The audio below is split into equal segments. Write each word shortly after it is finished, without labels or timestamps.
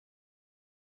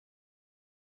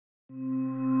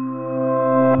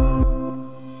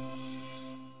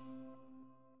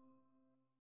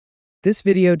This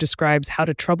video describes how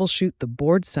to troubleshoot the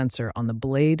board sensor on the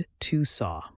Blade 2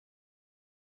 saw.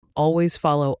 Always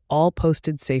follow all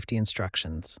posted safety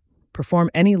instructions. Perform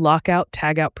any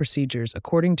lockout/tagout procedures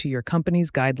according to your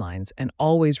company's guidelines, and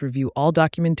always review all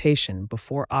documentation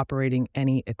before operating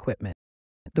any equipment.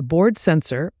 The board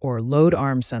sensor, or load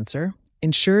arm sensor,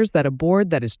 ensures that a board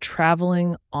that is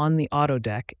traveling on the auto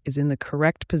deck is in the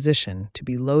correct position to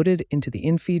be loaded into the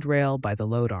infeed rail by the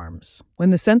load arms.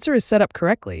 When the sensor is set up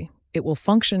correctly, it will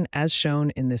function as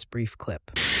shown in this brief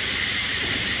clip.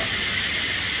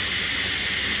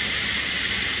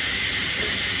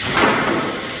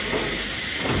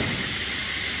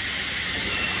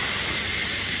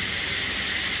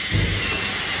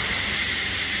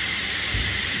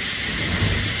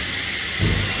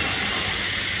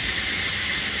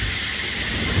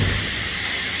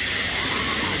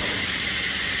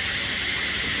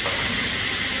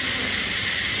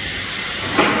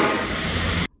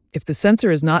 If the sensor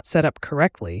is not set up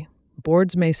correctly,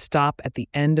 boards may stop at the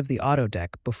end of the auto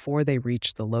deck before they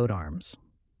reach the load arms.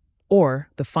 Or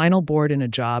the final board in a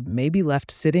job may be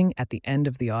left sitting at the end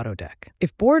of the auto deck.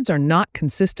 If boards are not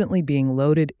consistently being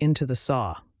loaded into the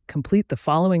saw, complete the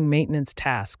following maintenance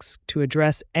tasks to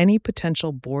address any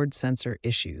potential board sensor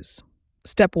issues.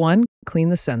 Step 1. Clean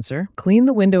the sensor. Clean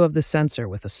the window of the sensor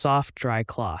with a soft, dry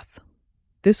cloth.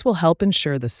 This will help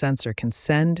ensure the sensor can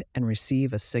send and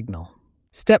receive a signal.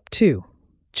 Step 2.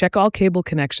 Check all cable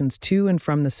connections to and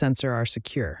from the sensor are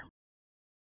secure.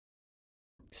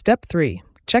 Step 3.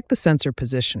 Check the sensor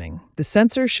positioning. The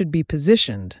sensor should be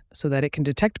positioned so that it can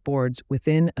detect boards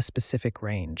within a specific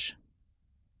range.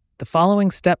 The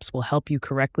following steps will help you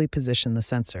correctly position the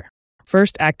sensor.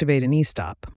 First, activate an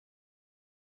e-stop.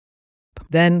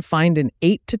 Then, find an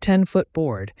 8 to 10 foot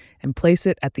board and place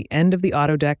it at the end of the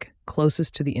auto deck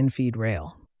closest to the infeed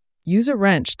rail. Use a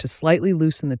wrench to slightly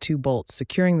loosen the 2 bolts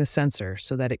securing the sensor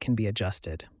so that it can be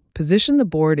adjusted. Position the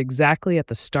board exactly at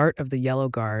the start of the yellow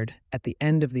guard at the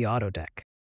end of the auto deck.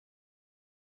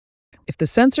 If the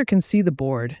sensor can see the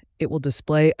board, it will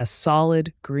display a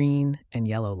solid green and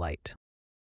yellow light.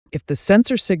 If the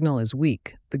sensor signal is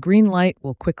weak, the green light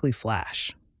will quickly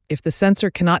flash. If the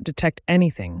sensor cannot detect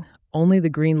anything, only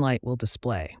the green light will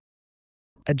display.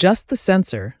 Adjust the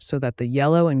sensor so that the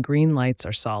yellow and green lights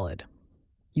are solid.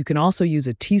 You can also use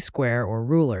a T-square or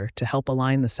ruler to help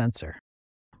align the sensor.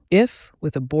 If,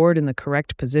 with a board in the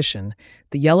correct position,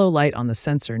 the yellow light on the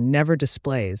sensor never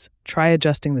displays, try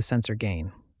adjusting the sensor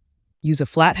gain. Use a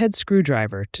flathead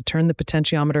screwdriver to turn the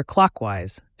potentiometer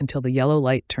clockwise until the yellow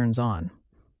light turns on.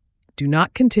 Do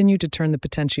not continue to turn the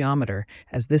potentiometer,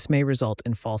 as this may result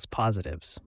in false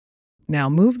positives. Now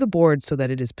move the board so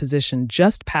that it is positioned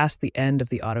just past the end of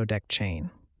the auto deck chain.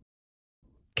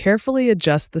 Carefully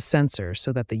adjust the sensor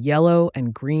so that the yellow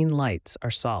and green lights are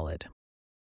solid.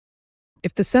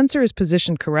 If the sensor is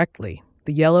positioned correctly,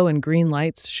 the yellow and green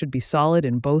lights should be solid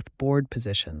in both board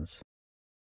positions.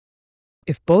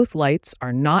 If both lights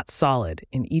are not solid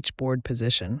in each board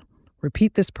position,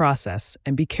 repeat this process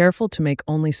and be careful to make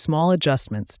only small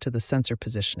adjustments to the sensor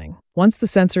positioning. Once the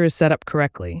sensor is set up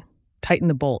correctly, tighten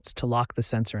the bolts to lock the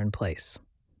sensor in place.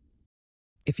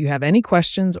 If you have any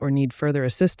questions or need further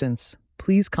assistance,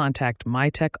 please contact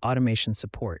MiTek Automation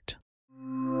Support.